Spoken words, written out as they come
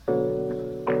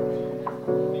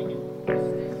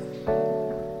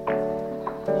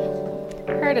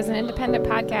is an independent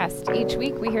podcast. Each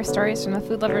week, we hear stories from the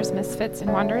food lovers, misfits,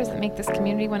 and wanderers that make this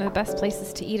community one of the best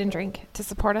places to eat and drink. To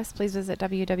support us, please visit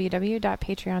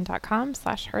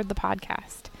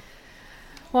www.patreon.com/heardthepodcast.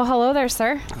 Well, hello there,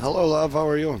 sir. Hello, love. How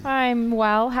are you? I'm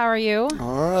well. How are you?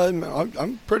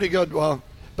 I'm pretty good. Well,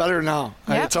 better now.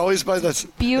 Yep. It's always by this.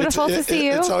 Beautiful to see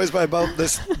you. It's always by about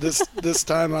this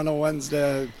time on a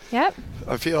Wednesday. Yep.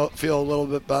 I feel a little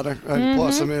bit better. And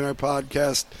plus, I'm in our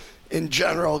podcast in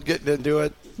general, getting to do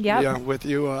it. Yep. Yeah, with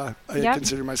you. I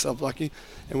consider myself lucky,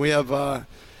 and we have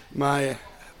my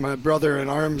brother in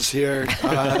arms here,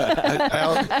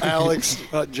 Alex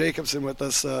Jacobson, with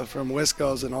us from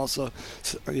Wisco's, and also,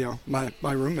 my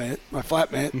roommate, my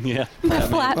flatmate. Yeah,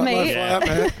 flatmate.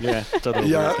 Flatmate. Yeah, totally.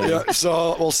 Yeah.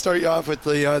 So we'll start you off with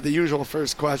the usual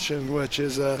first question, which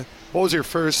is, what was your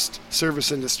first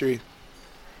service industry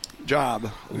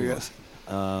job? I guess.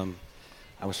 I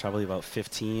was probably about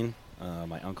 15.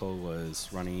 My uncle was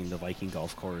running the Viking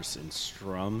golf course in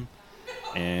Strum,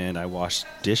 and I washed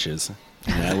dishes.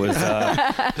 And that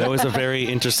was a very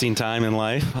interesting time in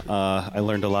life. I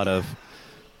learned a lot of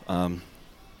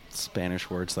Spanish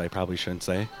words that I probably shouldn't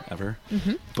say ever.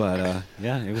 Mm-hmm. But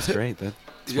it was great.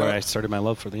 That's where I started my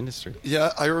love for the industry.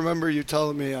 Yeah, I remember you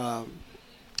telling me,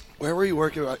 where were you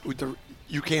working with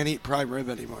you can't eat prime rib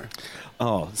anymore?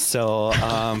 Oh, so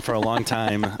for a long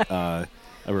time,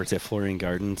 I worked at Florian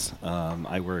Gardens.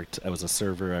 I was a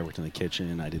server. I worked in the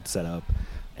kitchen. I did setup,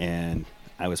 and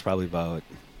I was probably about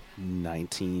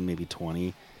 19, maybe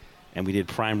 20, and we did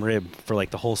prime rib for like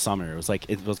the whole summer.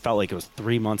 Felt like it was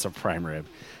 3 months of prime rib,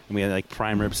 and we had like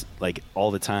prime ribs like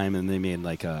all the time. And they made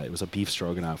like it was a beef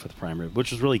stroganoff with prime rib,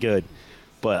 which was really good.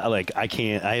 But I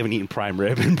haven't eaten prime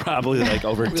rib in probably like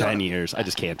over 10 years. I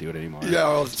just can't do it anymore. Yeah,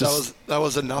 well, that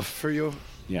was enough for you.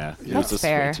 Yeah, That's it was just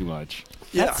fair. way too much.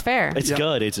 That's fair. It's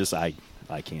good. It's just I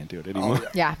can't do it anymore. Oh,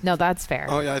 Yeah, no, that's fair.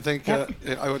 Oh yeah, I think I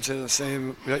would say the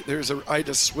same. I had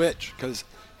to switch because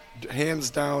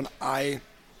hands down, I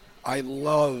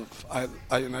love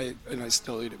and I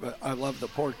still eat it, but I love the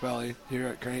pork belly here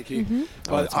at Cranky. Mm-hmm.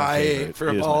 But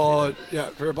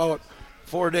for about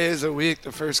 4 days a week,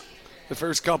 the first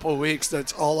couple of weeks,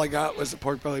 that's all I got was the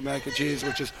pork belly mac and cheese,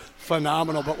 which is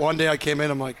phenomenal. But one day I came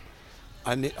in, I'm like,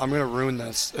 I'm going to ruin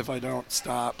this if I don't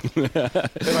stop.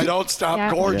 If I don't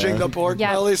stop gorging the pork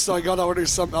belly, so I got to order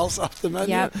something else off the menu.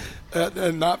 Yep.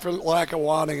 And not for lack of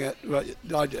wanting it, but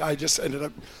I just ended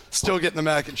up still getting the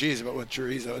mac and cheese, but with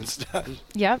chorizo instead.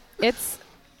 Yep. It's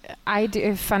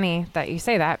funny that you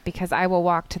say that, because I will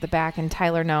walk to the back, and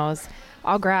Tyler knows.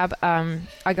 I'll grab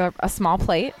a small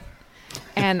plate,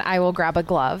 and I will grab a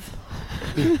glove.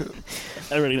 I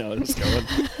already know where it's going.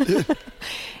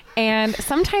 And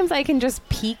sometimes I can just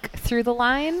peek through the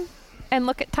line and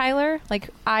look at Tyler, like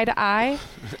eye to eye,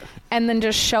 and then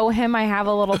just show him I have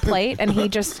a little plate, and he'll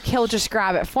just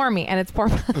grab it for me. And it's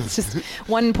just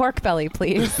one pork belly,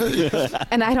 please.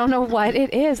 And I don't know what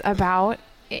it is about.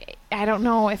 I don't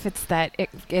know if it's that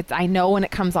I know when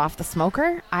it comes off the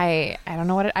smoker. I don't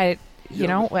know what I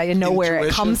know where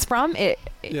it comes from.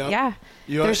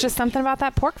 There's just something about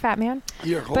that pork fat, man.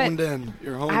 You're honed in.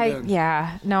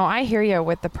 Yeah. No, I hear you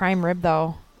with the prime rib,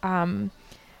 though.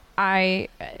 I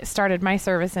started my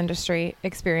service industry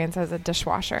experience as a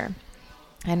dishwasher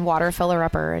and water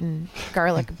filler-upper and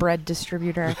garlic bread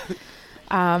distributor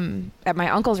at my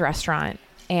uncle's restaurant.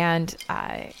 And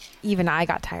even I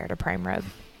got tired of prime rib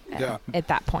at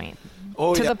that point.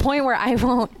 The point where I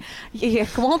won't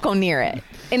go near it.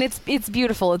 And it's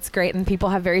beautiful. It's great. And people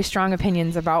have very strong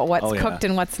opinions about what's cooked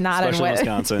and what's not. Especially in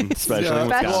Wisconsin.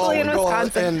 Especially in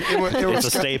Wisconsin. It's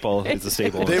a staple. It's a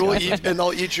staple. They will eat, and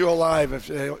they'll eat you alive if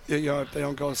they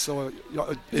don't go. So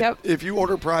if you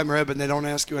order prime rib and they don't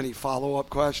ask you any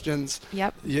follow-up questions,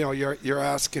 you're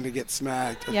asking to get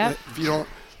smacked. Yep. If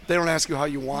they don't ask you how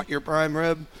you want your prime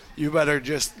rib, you better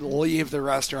just leave the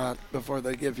restaurant before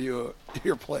they give you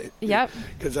your plate. Yep.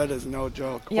 Because that is no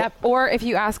joke. Yep. Or if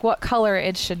you ask what color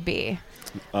it should be.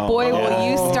 Will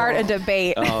you start a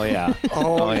debate. Oh, yeah.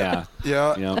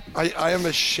 Yeah. Yep. I am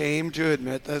ashamed to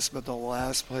admit this, but the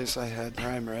last place I had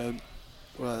prime rib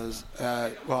was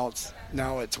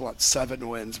now it's 7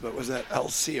 wins, but was at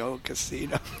LCO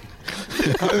Casino.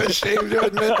 I'm ashamed to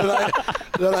admit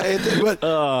that I ate it, but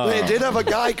they did have a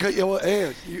guy cut you.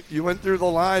 Hey, you went through the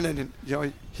line, and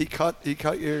he cut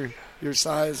your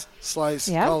size, slice,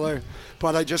 color,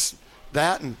 but I just.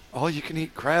 That and you can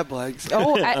eat crab legs.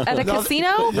 Oh, at a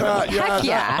casino? Heck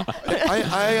yeah.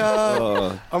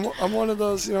 I'm one of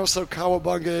those, so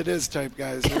cowabunga it is type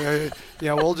guys.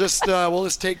 We'll just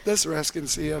take this risk and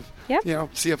see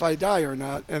if I die or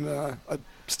not. And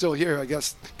still here, I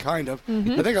guess, kind of.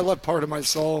 I think I left part of my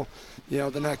soul,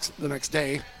 the next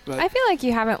day. But I feel like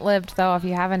you haven't lived, though, if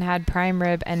you haven't had prime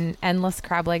rib and endless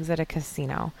crab legs at a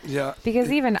casino. Yeah.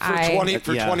 Because even for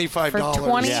 $25. For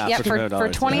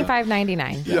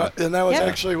 $25.99. Yeah, and that was Yep.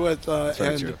 actually with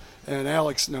true. and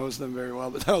Alex knows them very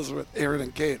well, but that was with Aaron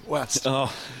and Kate West. I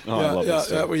love this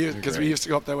stuff. Because we used to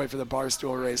go up that way for the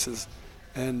barstool races,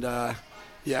 and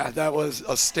that was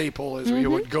a staple. As we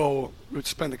would we'd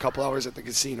spend a couple hours at the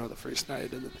casino the first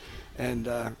night, and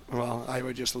I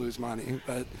would just lose money,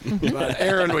 but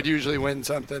Aaron would usually win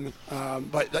something.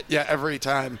 Every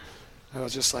time. I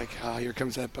was just like, here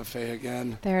comes that buffet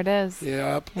again. There it is.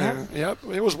 Yep.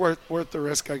 It was worth the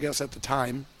risk, I guess, at the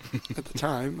time.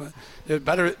 But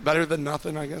better than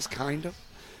nothing, I guess, kind of.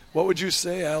 What would you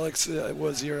say, Alex,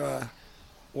 was your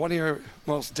one of your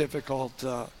most difficult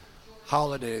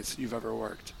holidays you've ever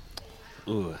worked?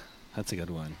 Ooh, that's a good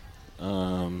one.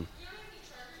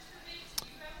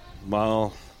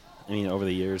 Well, I mean, over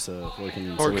the years of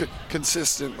working...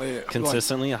 consistently.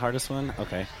 Consistently, the hardest one?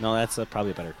 Okay. No, that's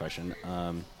probably a better question.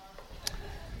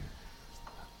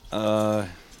 I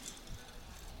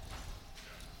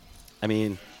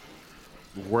mean,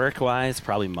 work-wise,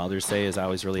 probably Mother's Day is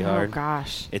always really hard. Oh,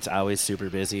 gosh. It's always super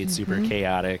busy. It's super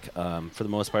chaotic. For the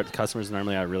most part, the customers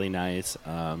normally are really nice.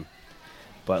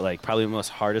 But, probably the most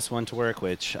hardest one to work,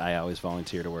 which I always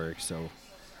volunteer to work, so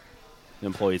the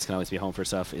employees can always be home for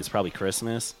stuff, is probably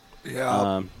Christmas.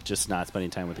 Yeah. Just not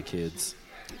spending time with the kids.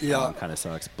 Yeah. Kind of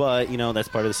sucks. But, that's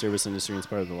part of the service industry and it's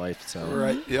part of the life. So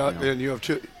right. Yeah. And you have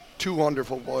two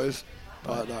wonderful boys.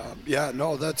 But,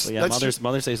 that's...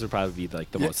 Mother's Day would probably be, the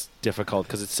most difficult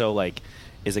because it's so,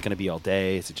 is it going to be all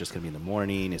day? Is it just going to be in the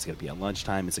morning? Is it going to be at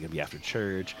lunchtime? Is it going to be after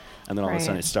church? And then all of a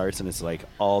sudden it starts and it's,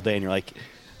 all day and you're like...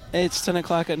 It's 10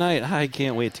 o'clock at night. I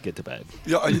can't wait to get to bed.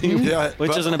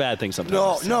 Which isn't a bad thing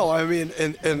sometimes. No. I mean,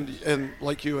 and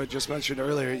like you had just mentioned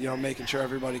earlier, making sure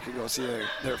everybody could go see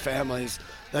their families.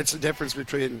 That's the difference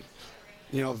between,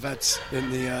 vets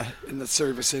in the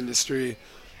service industry,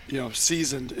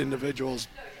 seasoned individuals,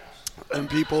 and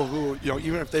people who,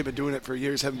 even if they've been doing it for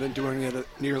years, haven't been doing it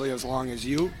nearly as long as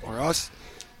you or us.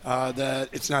 That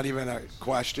it's not even a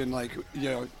question. I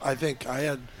think I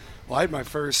had my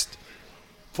first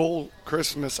full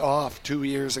Christmas off 2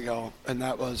 years ago, and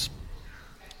that was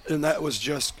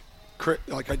just I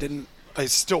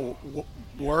still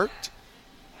worked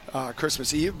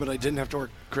Christmas Eve, but I didn't have to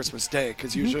work Christmas Day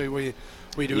because usually we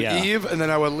do Eve, and then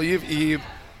I would leave Eve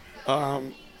at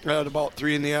about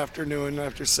 3 in the afternoon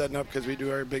after setting up because we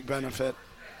do our big benefit.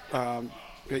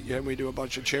 We do a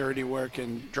bunch of charity work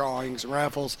and drawings and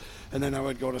raffles, and then I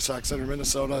would go to Sauk Center,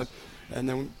 Minnesota, and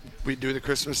then we'd do the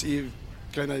Christmas Eve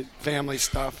kind of family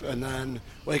stuff, and then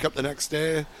wake up the next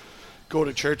day, go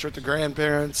to church with the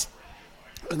grandparents,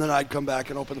 and then I'd come back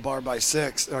and open the bar by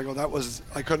 6. And I go,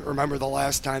 I couldn't remember the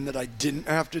last time that I didn't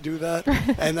have to do that.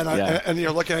 And then and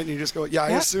you're looking at it and you just go, I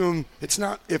assume it's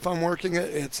not if I'm working it,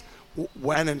 it's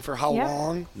when and for how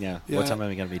long. Yeah. What time am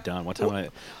I going to be done?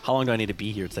 How long do I need to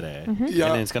be here today? Yeah.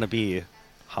 And then it's going to be,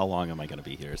 how long am I going to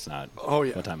be here? It's not,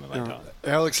 what time am I done?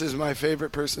 Alex is my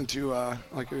favorite person to,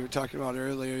 like we were talking about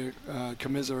earlier,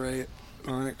 commiserate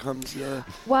when it comes to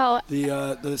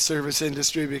the service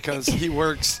industry, because he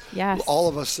works. Yes. All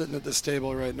of us sitting at this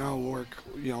table right now work,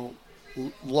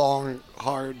 long,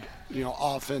 hard,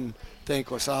 often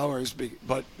thankless hours,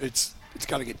 but it's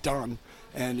got to get done.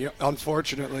 And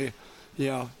unfortunately,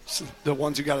 the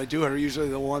ones who got to do it are usually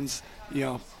the ones,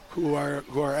 who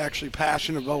are actually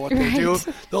passionate about what they do.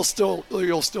 You'll still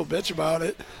bitch about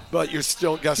it, but you're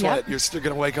still, guess what? You're still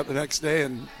going to wake up the next day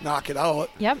and knock it out.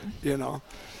 Yep.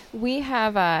 We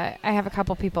have I have a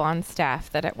couple people on staff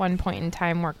that at one point in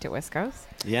time worked at Wisco's.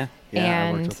 Yeah.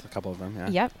 And I worked with a couple of them. Yeah.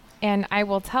 Yep. And I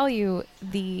will tell you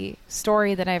the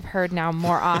story that I've heard now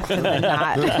more often than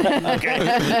not. Okay.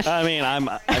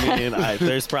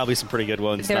 There's probably some pretty good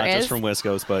ones, just from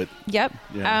Wisco's, but. Yep.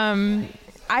 Yeah.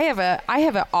 I have an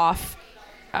off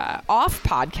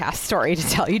podcast story to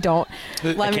tell you. Don't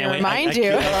let me remind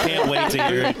you. I can't wait to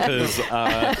hear it because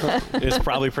it's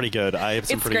probably pretty good. I have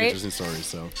some pretty great. Interesting stories.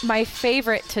 So my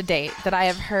favorite to date that I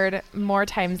have heard more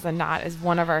times than not is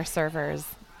one of our servers.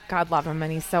 God love him,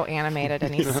 and he's so animated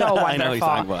and he's so wonderful. I know he's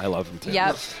talking about. I love him too.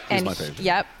 Yep. He's my favorite.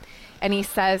 Yep. And he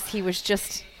says he was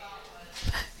just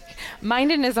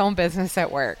minding his own business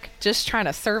at work, just trying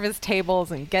to serve his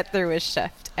tables and get through his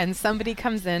shift. And somebody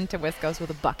comes in to Wisco's with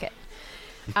a bucket.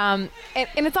 And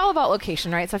it's all about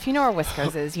location, right? So if you know where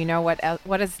Wisco's is, you know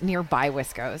what is nearby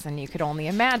Wisco's, and you could only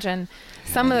imagine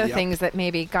some of the things that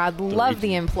maybe God love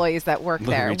the employees that work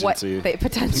there, Regency. what they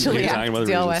potentially have to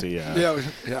deal with.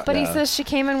 Yeah. But he says she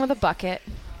came in with a bucket,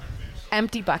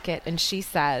 empty bucket, and she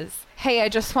says, "Hey, I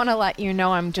just want to let you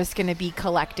know I'm just going to be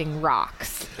collecting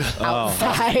rocks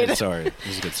outside." This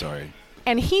is a good story.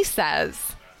 And he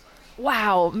says,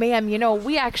 "Wow, ma'am,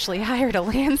 we actually hired a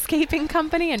landscaping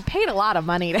company and paid a lot of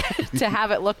money to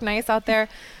have it look nice out there.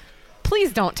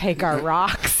 Please don't take our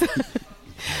rocks.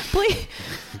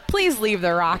 Please leave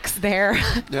the rocks there.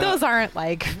 Yeah. Those aren't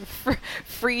like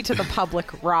free to the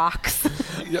public rocks."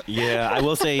 Yeah, I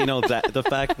will say, that the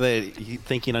fact that you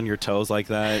thinking on your toes like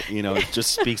that, it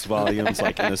just speaks volumes,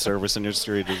 like in the service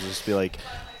industry, to just be like,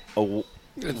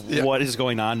 what is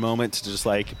going on moment to just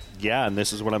like, and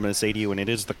this is what I'm going to say to you, and it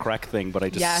is the correct thing, but I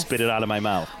just spit it out of my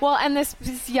mouth. Well, and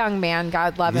this young man,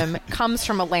 God love him, comes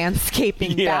from a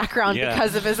landscaping background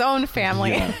because of his own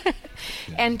family. Yeah.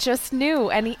 And just knew,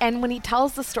 and when he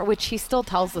tells the story, which he still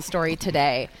tells the story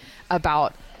today,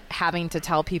 about having to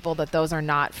tell people that those are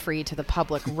not free to the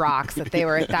public rocks,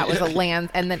 that was a land,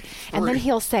 and then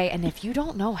he'll say, and if you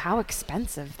don't know how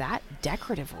expensive that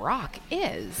decorative rock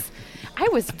is, I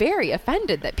was very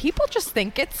offended that people just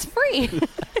think it's free.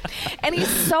 And he's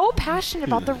so passionate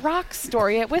about the rock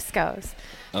story at Wisco's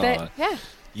that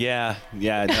Yeah,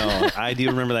 no, I do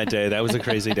remember that day. That was a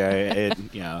crazy day.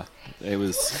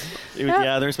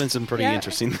 There's been some pretty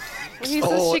interesting things. He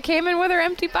says she came in with her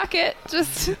empty bucket,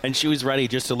 and she was ready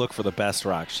just to look for the best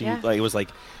rock. It was like,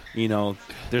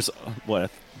 there's a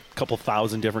couple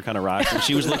thousand different kind of rocks, and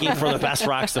she was looking for the best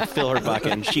rocks to fill her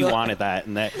bucket, and she wanted that.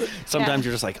 And that sometimes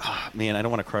you're just like, oh man, I don't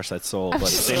want to crush that soul, but at the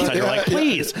same time you're like,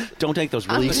 please don't take those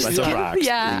really expensive rocks.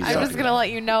 Yeah, please. I'm just gonna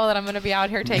let you know that I'm gonna be out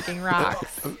here taking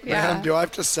rocks. Man, do I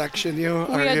have to section you?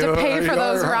 We had to pay for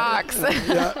those rocks.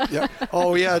 Yeah.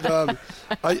 Oh yeah. The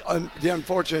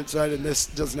unfortunate side, and this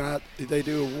does not. They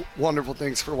do wonderful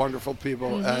things for wonderful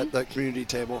people at the community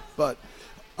table, but.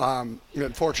 The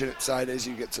unfortunate side is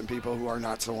you get some people who are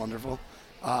not so wonderful,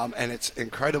 and it's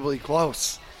incredibly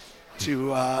close to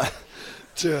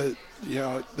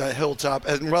the hilltop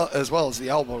as well as the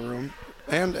elbow room,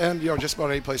 and just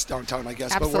about any place downtown, I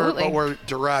guess. Absolutely. But we're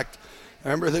direct. I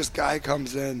remember this guy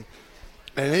comes in,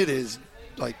 and it is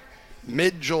like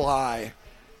mid-July,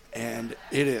 and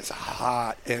it is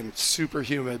hot and super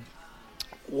humid.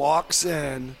 Walks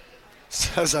in.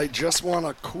 Says, I just want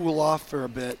to cool off for a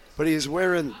bit. But he's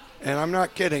wearing, and I'm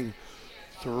not kidding,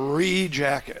 3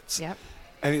 jackets. Yep.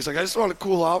 And he's like, I just want to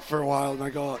cool out for a while. And I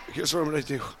go, here's what I'm going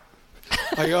to do.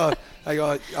 I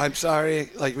go, I'm sorry.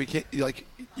 Like, we can't, like,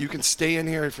 you can stay in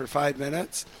here for 5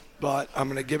 minutes, but I'm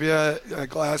going to give you a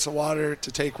glass of water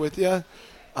to take with you.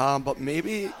 But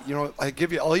maybe,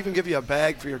 I'll even give you a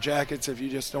bag for your jackets if you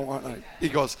just don't want to. He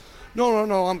goes,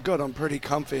 no, I'm good. I'm pretty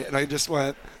comfy. And I just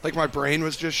went, like my brain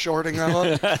was just shorting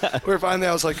out. Where finally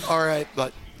I was like, all right,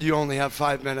 but you only have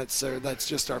 5 minutes, sir. That's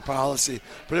just our policy.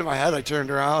 But in my head, I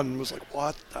turned around and was like,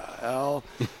 what the hell?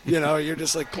 You're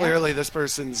just like, clearly this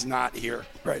person's not here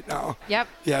right now. Yep.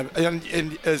 Yeah,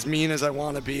 and as mean as I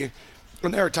want to be,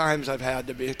 and there are times I've had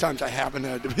to be, times I haven't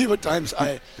had to be, but times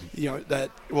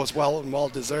that was well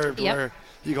deserved. Yep. Where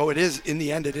you go, it is, in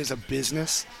the end, it is a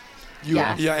business. You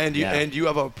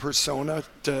have a persona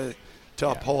to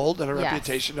uphold and a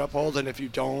reputation to uphold, and if you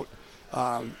don't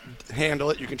handle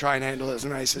it, you can try and handle it as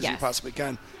nice as you possibly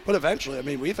can. But eventually, I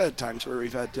mean, we've had times where we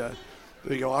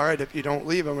go, all right, if you don't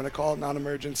leave, I'm going to call it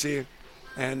non-emergency,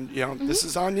 and this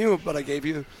is on you. But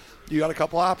you got a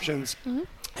couple options.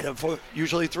 I have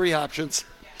usually 3 options.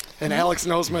 And Alex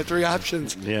knows my 3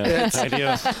 options. Yeah, I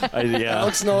do.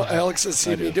 Alex has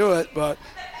seen me do it, but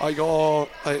I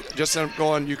just end up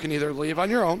going, you can either leave on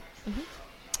your own.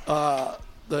 I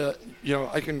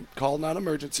can call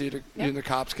non-emergency and the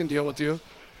cops can deal with you.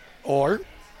 Or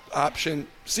option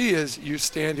C is you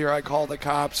stand here, I call the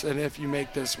cops, and if you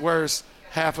make this worse,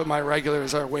 half of my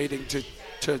regulars are waiting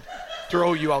to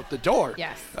throw you out the door.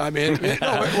 Yes. I mean,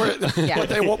 but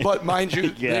they won't. But mind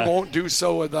you, they won't do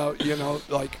so without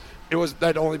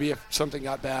that'd only be if something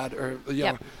got bad or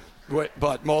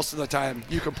But most of the time,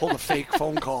 you can pull the fake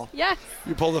phone call. Yes.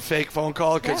 You pull the fake phone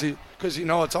call because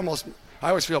it's almost. I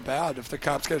always feel bad if the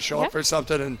cops got to show up for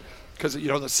something, and because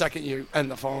the second you end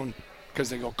the phone, because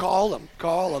they go call them,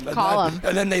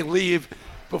 and then they leave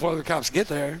before the cops get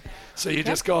there. So you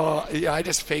just go, I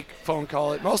just fake phone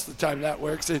call it. Most of the time that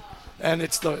works. And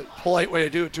it's the polite way to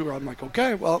do it too. Where I'm like,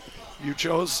 okay, well, you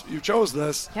chose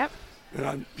this. Yep.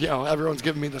 And everyone's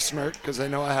giving me the smirk because they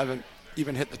know I haven't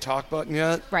even hit the talk button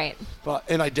yet. Right.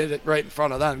 And I did it right in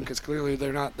front of them because clearly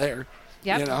they're not there.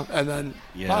 Yep. And then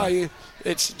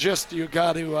it's just you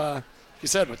got to, you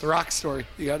said with the rock story,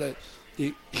 you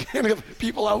can't have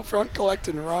people out front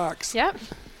collecting rocks. Yep.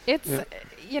 It's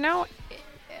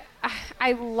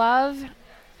I love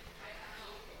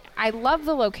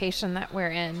the location that we're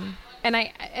in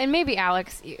and maybe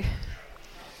Alex,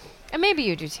 and maybe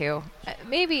you do too.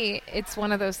 Maybe it's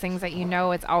one of those things that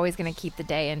it's always going to keep the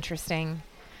day interesting.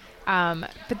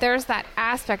 But there's that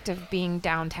aspect of being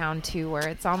downtown too, where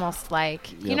it's almost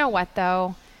like, you know what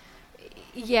though?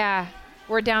 Yeah,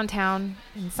 we're downtown,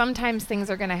 and sometimes things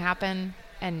are going to happen.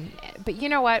 But you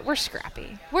know what? We're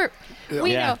scrappy. We're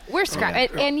scrappy.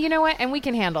 And you know what? And we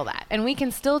can handle that. And we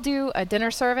can still do a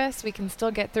dinner service. We can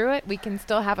still get through it. We can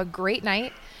still have a great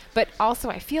night. But also,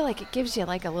 I feel like it gives you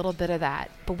like a little bit of that.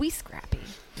 But we scrappy.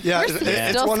 Yeah, it's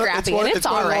still scrappy, and it's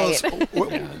all right.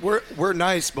 We're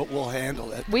nice, but we'll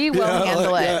handle it. We will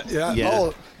handle it.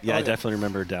 Yeah. I definitely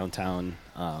remember downtown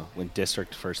when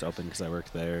District first opened, because I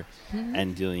worked there,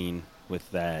 and dealing with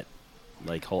that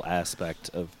like whole aspect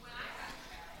of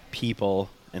people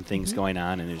and things going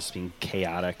on, and it just being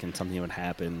chaotic, and something would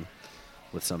happen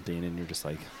with something, and you're just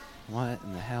like, what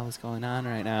in the hell is going on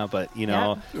right now? But you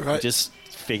just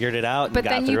figured it out. But and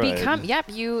then got you through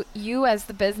become you as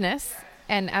the business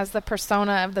and as the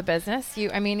persona of the business.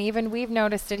 Even we've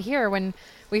noticed it here when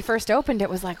we first opened. It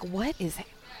was like, what is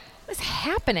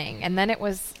happening? And then it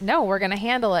was, no, we're going to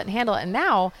handle it. And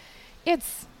now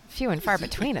it's few and far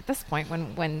between at this point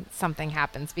when something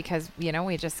happens, because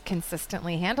we just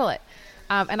consistently handle it.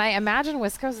 And I imagine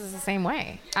Wisco's is the same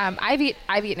way. I've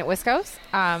eaten at Wisco's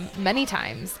many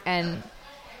times, and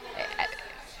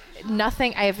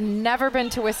I have never been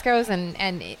to Wisco's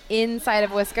and inside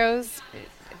of Wisco's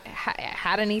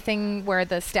had anything where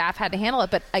the staff had to handle it.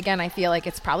 But again, I feel like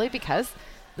it's probably because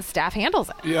the staff handles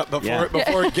it. Yeah,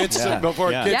 before it gets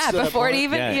before it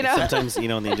even Sometimes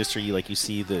in the industry, you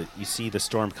see the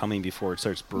storm coming before it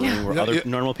starts brewing. Where other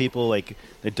normal people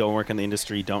that don't work in the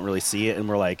industry don't really see it, and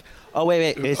we're like, oh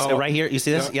wait, it's right here. You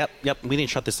see this? Yep. We need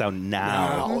to shut this down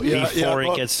now before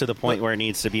it gets to the point where it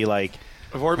needs to be like.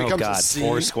 Before it becomes a scene.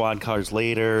 4 squad cars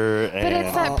later. But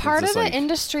it's that part of the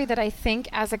industry that I think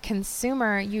as a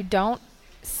consumer you don't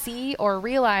see or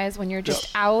realize when you're just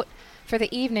out for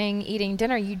the evening eating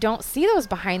dinner. You don't see those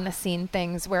behind the scene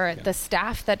things where the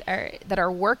staff that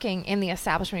are working in the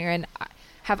establishment you're in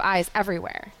have eyes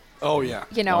everywhere. Oh yeah.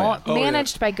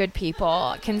 Managed by good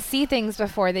people, can see things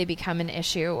before they become an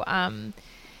issue. And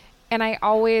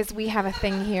we have a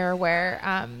thing here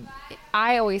where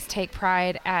I always take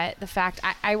pride at the fact,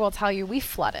 I will tell you, we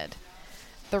flooded.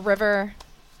 The river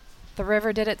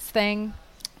did its thing.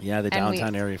 Yeah, the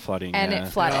downtown area flooding. And it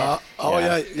flooded.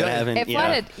 It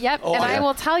flooded, yep. I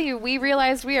will tell you, we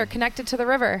realized we are connected to the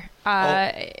river.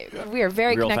 We are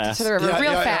very connected to the river,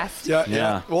 fast.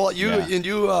 Yeah. Well,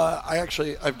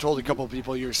 I've told a couple of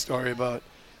people your story about,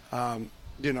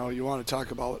 you want to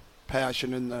talk about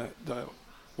passion in the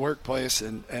workplace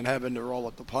and having to roll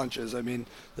up the punches. I mean,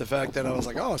 the fact that I was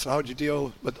like, oh, so how'd you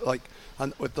deal with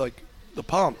the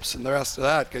pumps and the rest of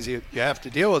that, because you have to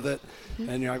deal with it.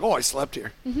 And you're like, oh, I slept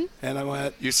here. And I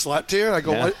went, you slept here? I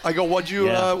go, what'd you?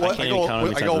 I can't even count how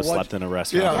many times I slept in a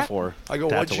restaurant before. I go,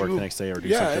 what'd you work the next day or do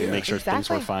something to make sure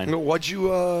things were fine. What'd you?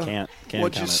 Can't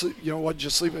what'd you sleep? What'd you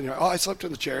sleep in? Oh, I slept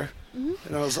in the chair.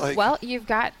 And I was like, well, you've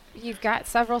got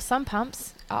several sump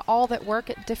pumps, all that work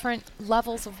at different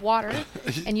levels of water,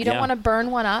 and you don't want to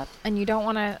burn one up, and you don't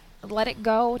want to let it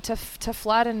go to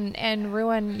flood and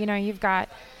ruin. You've got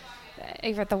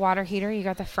the water heater, you've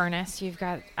got the furnace, you've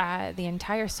got the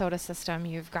entire soda system,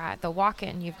 you've got the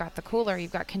walk-in, you've got the cooler,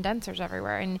 you've got condensers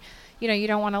everywhere, and you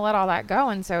don't want to let all that go.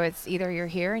 And so it's either you're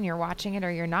here and you're watching it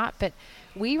or you're not. But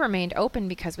we remained open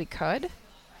because we could.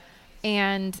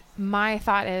 And my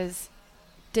thought is,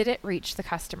 did it reach the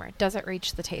customer? Does it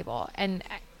reach the table? And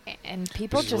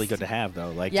people Which is really good to have,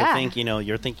 though. To think,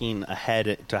 you're thinking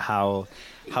ahead to how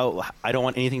I don't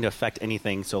want anything to affect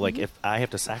anything. So, if I have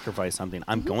to sacrifice something,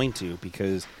 I'm going to,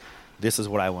 because this is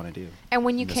what I want to do. And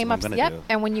when you came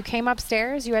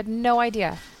upstairs, you had no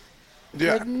idea. Yeah.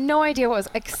 You had no idea what was,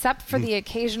 except for the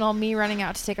occasional me running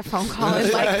out to take a phone call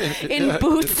in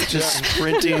boots. Just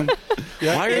sprinting.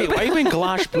 Why are you in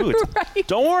galosh boots? Right.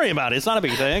 Don't worry about it. It's not a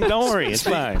big thing. Don't worry. It's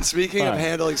fine. Speaking of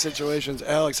handling situations,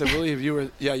 Alex, I believe you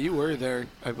were. Yeah, you were there.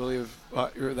 I believe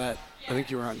you were that. I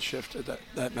think you were on shift at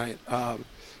that night.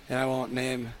 And I won't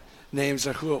name names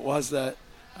of who it was that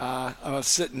I was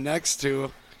sitting next to,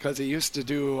 because he used to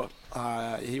do.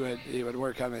 He would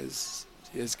work on his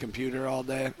computer all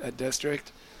day at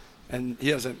District, and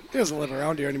he doesn't live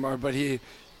around here anymore. But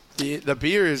the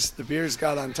beers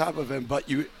got on top of him. But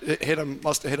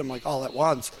must have hit him like all at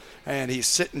once, and he's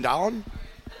sitting down,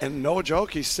 and no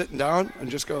joke, he's sitting down and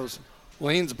just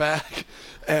leans back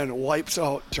and wipes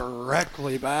out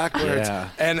directly backwards.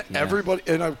 Everybody,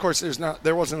 and of course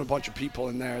there wasn't a bunch of people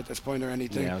in there at this point or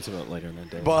anything. Yeah, it was about later in the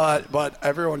day. But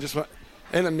everyone just went,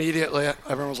 and immediately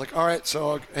everyone was like, all right,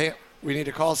 so hey, we need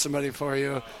to call somebody for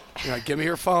you. You know, give me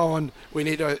your phone. We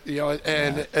need to, you know,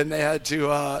 and they had to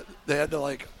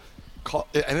like.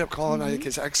 Ended up calling like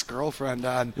his ex-girlfriend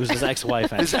on. It was his ex-wife.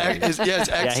 His ex.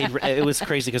 Yeah, it was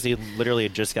crazy because he literally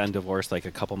had just gotten divorced like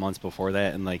a couple months before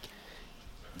that, and like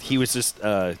he was just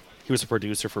he was a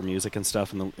producer for music and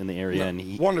stuff in the area,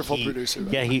 and wonderful producer.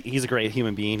 Yeah, he's a great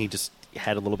human being. He just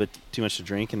had a little bit too much to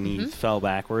drink, and he fell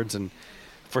backwards. And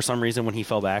for some reason, when he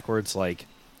fell backwards, like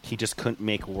he just couldn't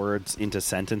make words into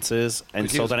sentences,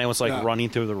 and so then I was like running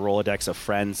through the Rolodex of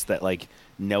friends that like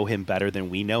know him better than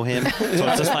we know him. So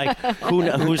it's just like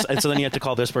who's and so then you have to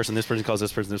call this person calls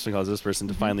this person, this person calls this person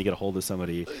to finally get a hold of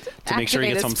somebody to make sure he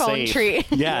gets home safe. Tree.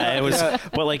 Yeah, it was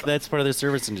but like that's part of the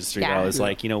service industry though. It's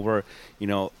like, you know, we're, you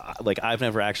know, like I've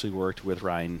never actually worked with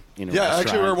Ryan in a restaurant.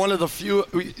 Actually we're one of the few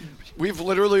we've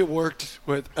literally worked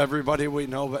with everybody we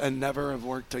know and never have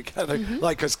worked together.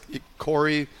 Like cuz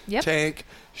Corey, Tank,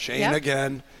 Shane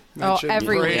again.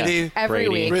 Every Brady, week. Every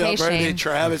week. Hey, Brady, Shane.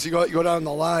 Travis. You go down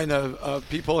the line of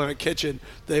people in a kitchen.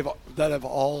 That have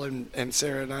all, and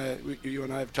Sarah and I, you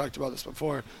and I have talked about this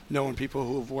before, knowing people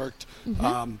who have worked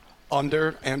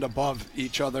under and above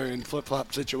each other in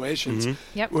flip-flop situations.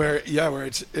 Where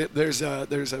there's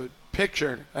a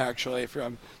picture actually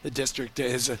from the district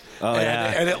days,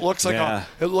 and it looks like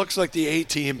it looks like the A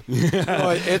team.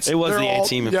 It was the A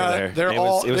team there.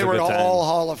 They were all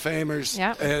Hall of Famers,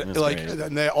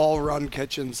 and they all run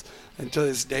kitchens, and to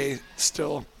this day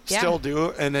still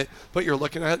do. But you're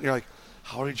looking at it and you're like,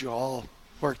 how did you all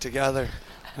work together?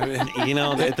 I mean, you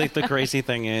know, I think the crazy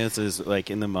thing is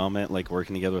like in the moment, like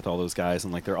working together with all those guys,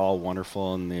 and like they're all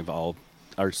wonderful, and they've all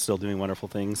are still doing wonderful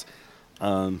things.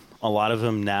 A lot of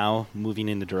them now moving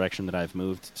in the direction that I've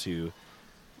moved to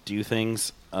do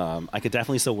things. I could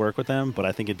definitely still work with them, but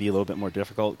I think it'd be a little bit more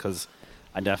difficult because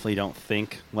I definitely don't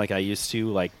think like I used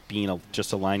to, like being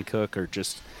just a line cook or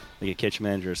just like a kitchen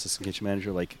manager, assistant kitchen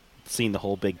manager, like seeing the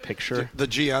whole big picture. The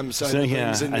GM side of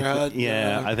things in your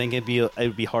head. I think it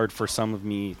would be hard for some of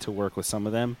me to work with some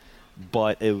of them.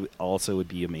 But it also would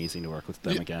be amazing to work with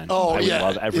them again. Oh, I would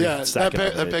love every second of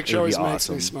it. That picture always makes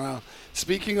awesome. me smile.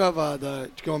 Speaking of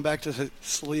going back to the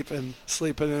sleeping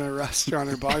in a restaurant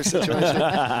or bar situation,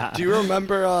 do you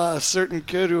remember a certain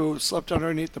kid who slept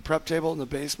underneath the prep table in the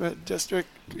basement district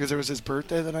because it was his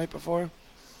birthday the night before?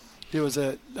 He was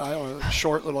a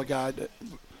short little guy that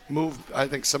moved, I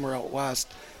think, somewhere out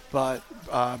west. But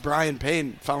Brian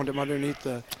Payne found him underneath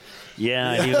the...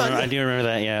 I do remember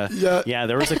that. Yeah.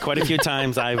 There was quite a few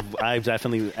times I've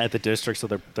definitely at the district, so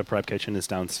the prep kitchen is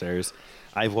downstairs.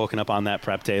 I've woken up on that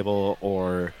prep table,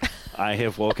 or I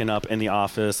have woken up in the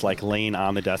office, like laying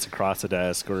on the desk across the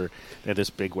desk, or they had this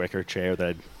big wicker chair that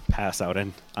I'd pass out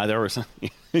in. There was, and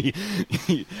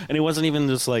it wasn't even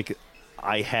just like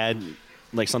I had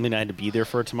like something I had to be there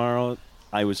for tomorrow.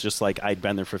 I was just like I'd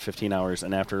been there for 15 hours,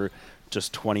 and after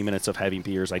just 20 minutes of having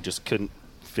beers, I just couldn't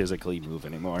physically move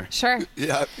anymore. Sure.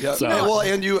 Yeah. So,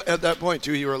 and you at that point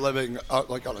too, you were living out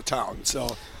of town,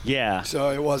 so yeah. So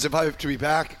it was, if I have to be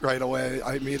back right away,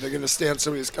 I'm either going to stay on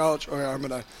somebody's couch or I'm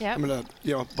gonna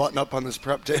button up on this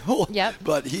prep table. Yep.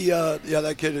 But he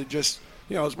that kid had just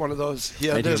was one of those. He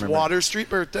had his Water Street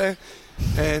birthday.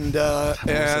 And what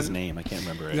was his name? I can't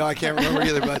remember it. No, I can't remember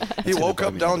either. But he woke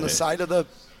up down the side of the.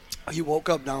 He woke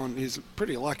up down. He's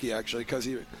pretty lucky actually, because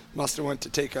he must have went to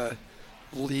take a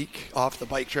leak off the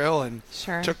bike trail and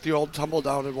took the old tumble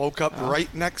down and woke up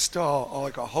right next to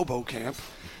like a hobo camp.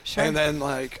 Sure. And then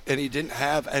and he didn't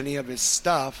have any of his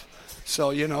stuff. So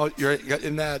you're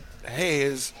in that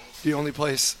haze. The only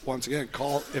place, once again,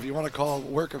 if you want to call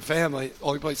work or family, the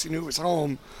only place he knew was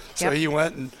home. So he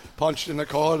went and punched in the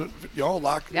code,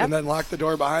 locked, and then locked the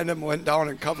door behind him, went down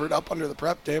and covered up under the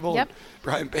prep table. Yep. And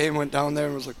Brian Payne went down there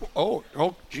and was like, oh,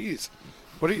 geez.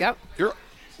 What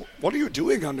are you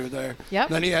doing under there? Yep.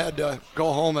 And then he had to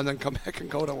go home and then come back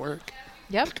and go to work.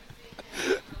 Yep.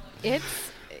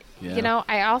 It's,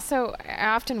 I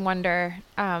often wonder,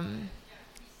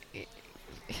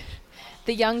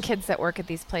 the young kids that work at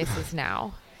these places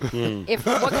now, what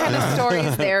kind of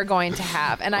stories they're going to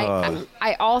have. And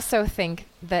I also think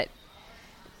that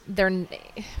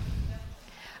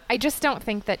I just don't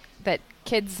think that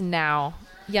kids now,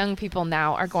 young people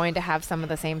now, are going to have some of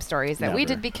the same stories that we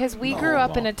did, because we grew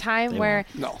up in a time where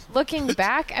looking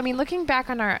back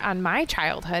on my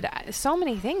childhood, so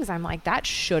many things I'm like, that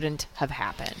shouldn't have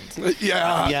happened.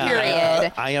 Yeah.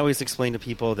 Period. I always explain to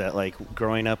people that like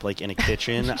growing up like in a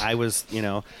kitchen, I was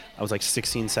like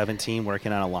 16, 17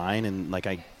 working on a line, and like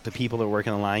the people that were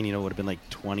working on the line, would have been like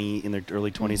 20 in their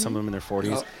early 20s, some of them in their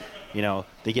 40s.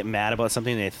 they get mad about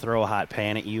something, they throw a hot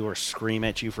pan at you or scream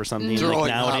at you for something. Throwing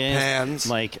Like hot nowadays, pans.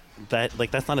 like that,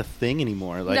 like that's not a thing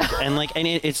anymore. Like and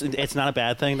it's not a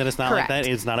bad thing that it's not Correct. like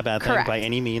that. It's not a bad thing Correct. by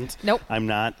any means. Nope. I'm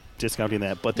not discounting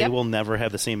that, but they will never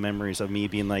have the same memories of me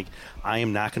being like, I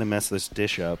am not going to mess this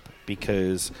dish up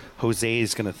because Jose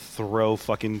is going to throw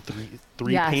fucking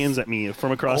three pans at me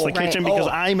from across the kitchen because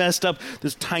I messed up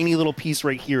this tiny little piece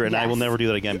right here, and I will never do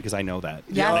that again because I know that.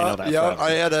 Yeah, I know that.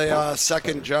 I had a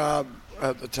second job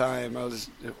at the time. I was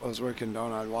working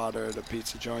down on water at a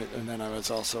pizza joint, and then I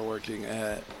was also working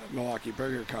at Milwaukee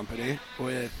Burger Company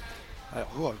with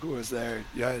who was there?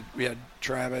 We had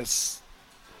Travis,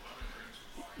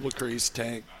 Lucrease,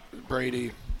 Tank,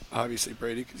 Brady, obviously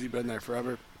Brady because he'd been there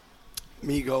forever.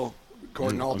 Migo,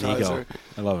 Gordon Altizer.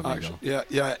 I love Migo.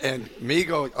 Yeah, and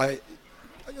Migo,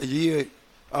 he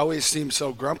always seemed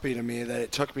so grumpy to me that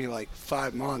it took me like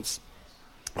 5 months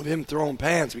of him throwing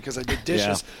pans because I did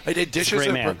dishes. Yeah. I did dishes. It's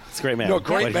a great man. It's a great man. No,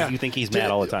 great man. You think he's mad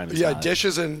all the time?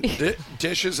 Dishes and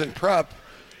dishes and prep.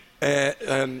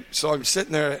 And so I'm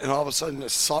sitting there, and all of a sudden,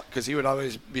 because he would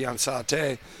always be on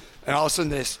saute, and all of a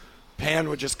sudden this pan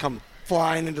would just come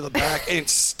flying into the back, and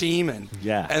it's steaming.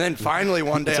 Yeah. And then finally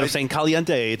one day, so I'm saying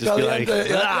caliente, just be like,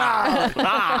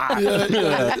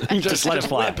 just let it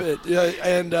fly. Whip it. Yeah.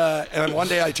 And one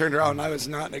day I turned around, and I was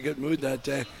not in a good mood that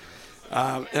day.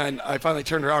 And I finally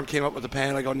turned around, came up with a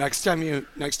pan. I go, next time you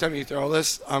throw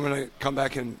this, I'm gonna come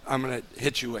back and I'm gonna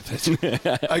hit you with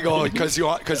it. I go because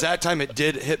that time it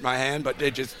did hit my hand, but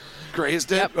they just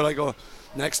grazed it. Yep. But I go,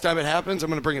 next time it happens, I'm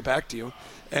gonna bring it back to you.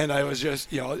 And I was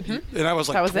just, and I was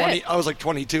like 20. I was like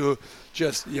 22,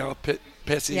 just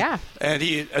pissy. Yeah.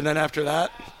 And then after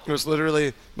that, it was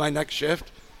literally my next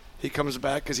shift. He comes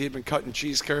back because he had been cutting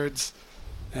cheese curds,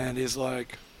 and he's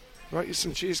like, brought you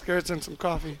some cheese curds and some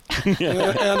coffee.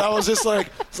 and I was just like,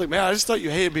 man, I just thought you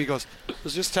hated me. He goes, I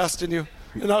was just testing you.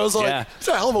 And I was like, it's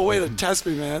a hell of a way to test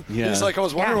me, man. Yeah. He's like, I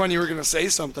was wondering when you were going to say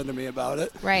something to me about it.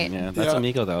 Right. Yeah, that's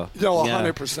Amigo, though. No,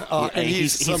 100%. And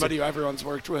he's somebody who everyone's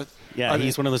worked with. Yeah,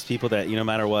 he's one of those people that, no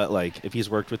matter what, like, if he's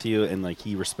worked with you and, like,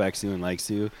 he respects you and likes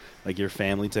you, like, you're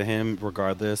family to him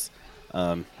regardless.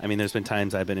 I mean, there's been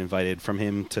times I've been invited from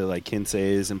him to, like,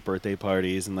 quinceañeras and birthday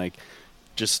parties and, like,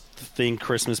 just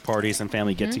Christmas parties and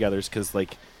family get-togethers because,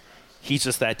 like, he's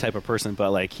just that type of person,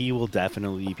 but like he will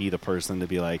definitely be the person to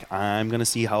be like, I'm gonna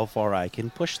see how far I can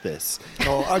push this.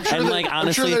 Oh, I'm sure. And like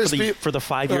honestly, for the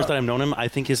 5 years that I've known him, I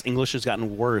think his English has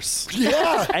gotten worse.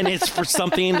 Yeah, and it's for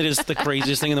something that is the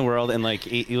craziest thing in the world. And like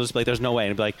he was like, "There's no way."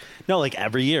 And I'd be like, "No, like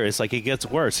every year, it's like it gets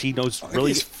worse." He knows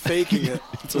really. He's faking it.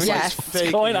 Yes.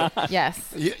 What's going on?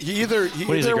 Yes. He either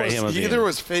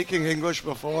was faking English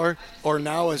before, or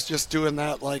now is just doing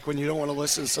that. Like when you don't want to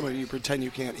listen to somebody, you pretend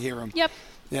you can't hear them. Yep.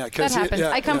 Yeah, that happens.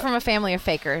 I come from a family of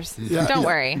fakers. Don't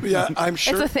worry. Yeah, I'm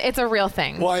sure. It's a real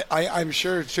thing. Well, I'm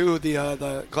sure, too,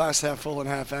 the glass half full and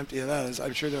half empty of that is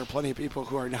I'm sure there are plenty of people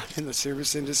who are not in the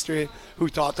service industry who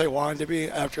thought they wanted to be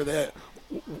after they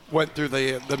went through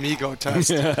the Migo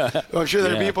test. I'm sure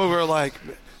there are people who are like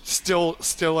still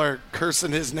are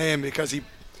cursing his name because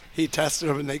he tested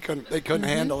them and they couldn't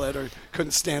handle it or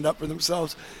couldn't stand up for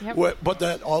themselves. Yep. But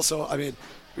that also, I mean,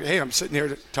 hey, I'm sitting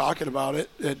here talking about it.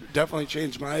 It definitely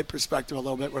changed my perspective a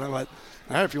little bit when I went,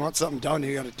 all right, if you want something done,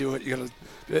 you got to do it. You got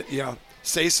to,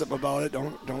 say something about it.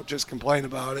 Don't just complain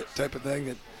about it, type of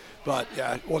thing. But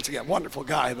yeah, once again, wonderful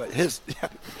guy. But there's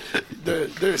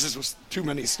just too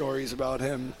many stories about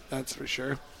him. That's for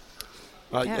sure.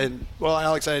 And well,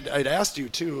 Alex, I'd asked you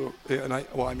too, and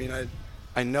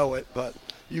I know it, but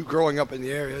you growing up in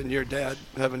the area and your dad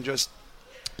having just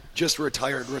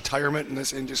retired. Retirement in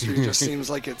this industry just seems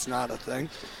like it's not a thing.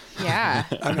 Yeah.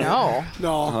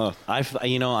 No.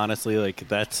 Honestly, like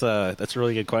that's a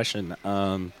really good question.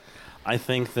 I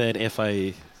think that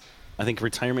I think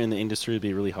retirement in the industry would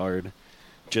be really hard.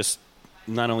 Just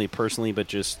not only personally, but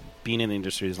just being in the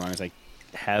industry as long as I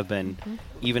have been.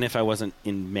 Even if I wasn't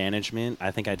in management,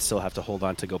 I think I'd still have to hold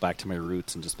on to go back to my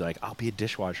roots and just be like, I'll be a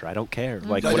dishwasher. I don't care.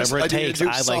 Like whatever it takes.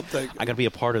 I gotta be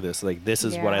a part of this. Like this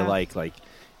is what I like. Like.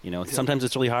 Sometimes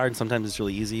it's really hard and sometimes it's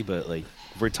really easy, but like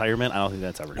retirement, I don't think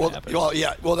that's ever going to happen.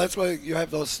 Well, that's why you have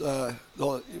those.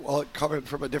 Coming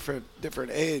from a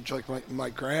different age, like my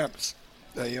gramps,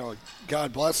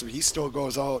 God bless him, he still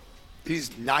goes out.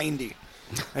 He's 90,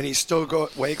 and he still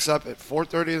wakes up at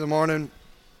 4:30 in the morning,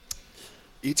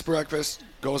 eats breakfast,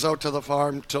 goes out to the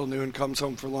farm till noon, comes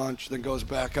home for lunch, then goes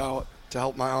back out to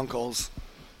help my uncles.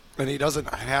 And he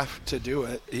doesn't have to do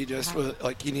it. He just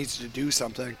he needs to do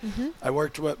something. I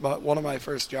worked with one of my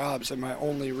first jobs, and my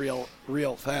only real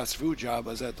fast food job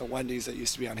was at the Wendy's that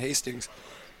used to be on Hastings,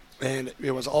 and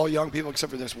it was all young people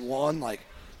except for this one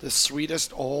the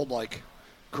sweetest old, like,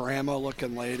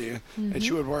 grandma-looking lady. And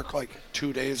she would work, like,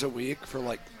 2 days a week for,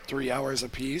 like, 3 hours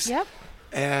apiece. Yep.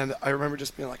 And I remember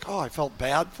just being like, oh, I felt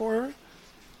bad for her.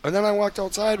 And then I walked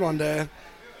outside one day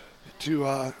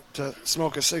to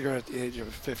smoke a cigarette at the age of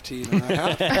 15 and a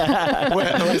half.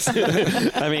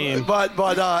 I mean, but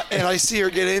and I see her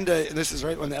get into, and this is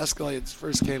right when the Escalades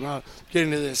first came out, get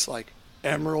into this like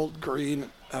emerald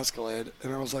green Escalade,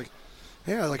 and I was like,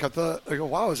 yeah, like I go,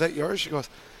 wow, is that yours? She goes,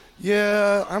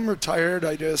 yeah, I'm retired.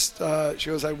 I just, she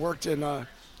goes, I worked in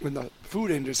the food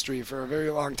industry for a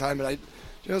very long time, and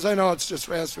she goes, I know it's just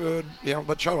fast food,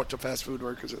 but shout out to fast food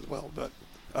workers as well, but.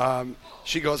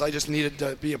 She goes, I just needed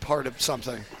to be a part of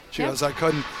something. She goes, I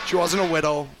couldn't. She wasn't a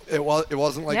widow. It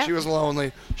wasn't like she was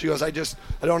lonely. She goes, I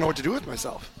don't know what to do with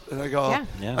myself. And I go,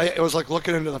 it was like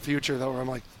looking into the future though, where I'm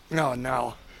like,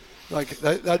 no, like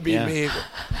that'd be me.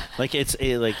 Like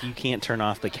like you can't turn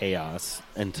off the chaos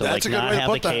and to That's like a good not way to have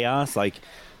the put that. chaos, like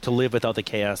to live without the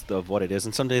chaos of what it is.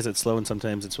 And some days it's slow and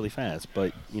sometimes it's really fast.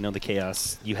 But the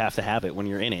chaos, you have to have it when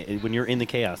you're in it. When you're in the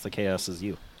chaos is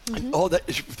you. Oh,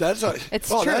 that's true.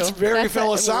 That's very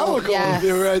philosophical of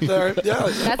you right there. Yeah.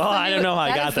 I don't know how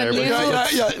I got there, but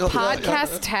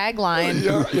podcast tagline.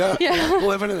 Yeah.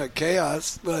 Living in a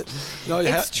chaos, but no,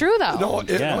 it's true though. No,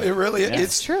 it really is.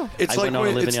 It's true. It's I like wouldn't know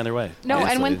to live any other way. No,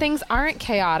 honestly. and when things aren't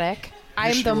chaotic,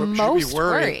 I'm the most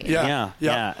worried. Yeah.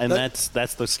 And that's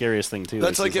the scariest thing too.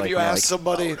 That's like if you ask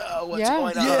somebody, what's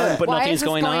going on? But why nothing's is this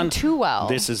going on too well.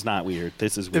 This is not weird.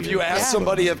 This is weird. if you ask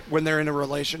somebody when they're in a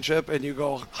relationship and you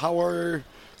go, how are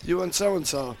you and so and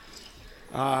so,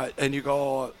 and you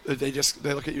go, they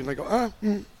look at you and they go,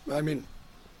 I mean,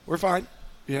 we're fine.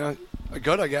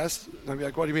 Good, I guess. And I'd be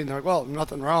like, what do you mean? They're like, well,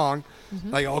 nothing wrong.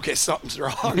 I go, okay, something's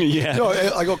wrong.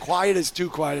 I go, quiet is too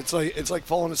quiet. It's like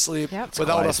falling asleep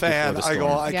without a fan. I go,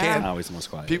 I can't. Always the most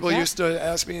quiet. People used to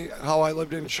ask me how I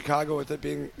lived in Chicago with it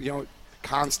being,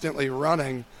 constantly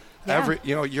running.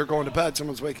 You're going to bed,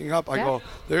 someone's waking up. I go,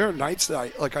 there are nights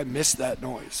that I miss that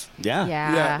noise.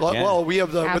 Yeah. Well, we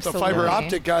have with the fiber Absolutely.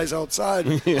 optic guys outside.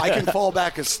 I can fall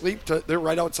back asleep. They're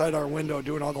right outside our window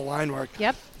doing all the line work.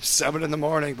 7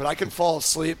 a.m, but I can fall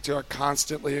asleep to a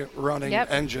constantly running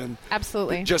engine.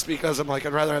 Absolutely. Just because I'm like,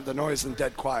 I'd rather have the noise than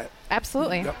dead quiet.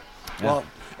 Absolutely. Yep. Well,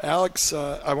 Alex,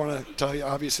 I want to tell you,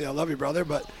 obviously, I love you, brother,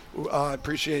 but I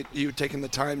appreciate you taking the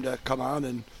time to come on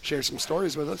and share some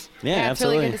stories with us. Yeah, it's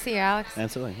absolutely. really good to see you, Alex.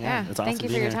 Absolutely. Yeah. It's awesome Thank you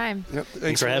for your time. Yep.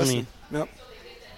 Thanks for having me. Yep.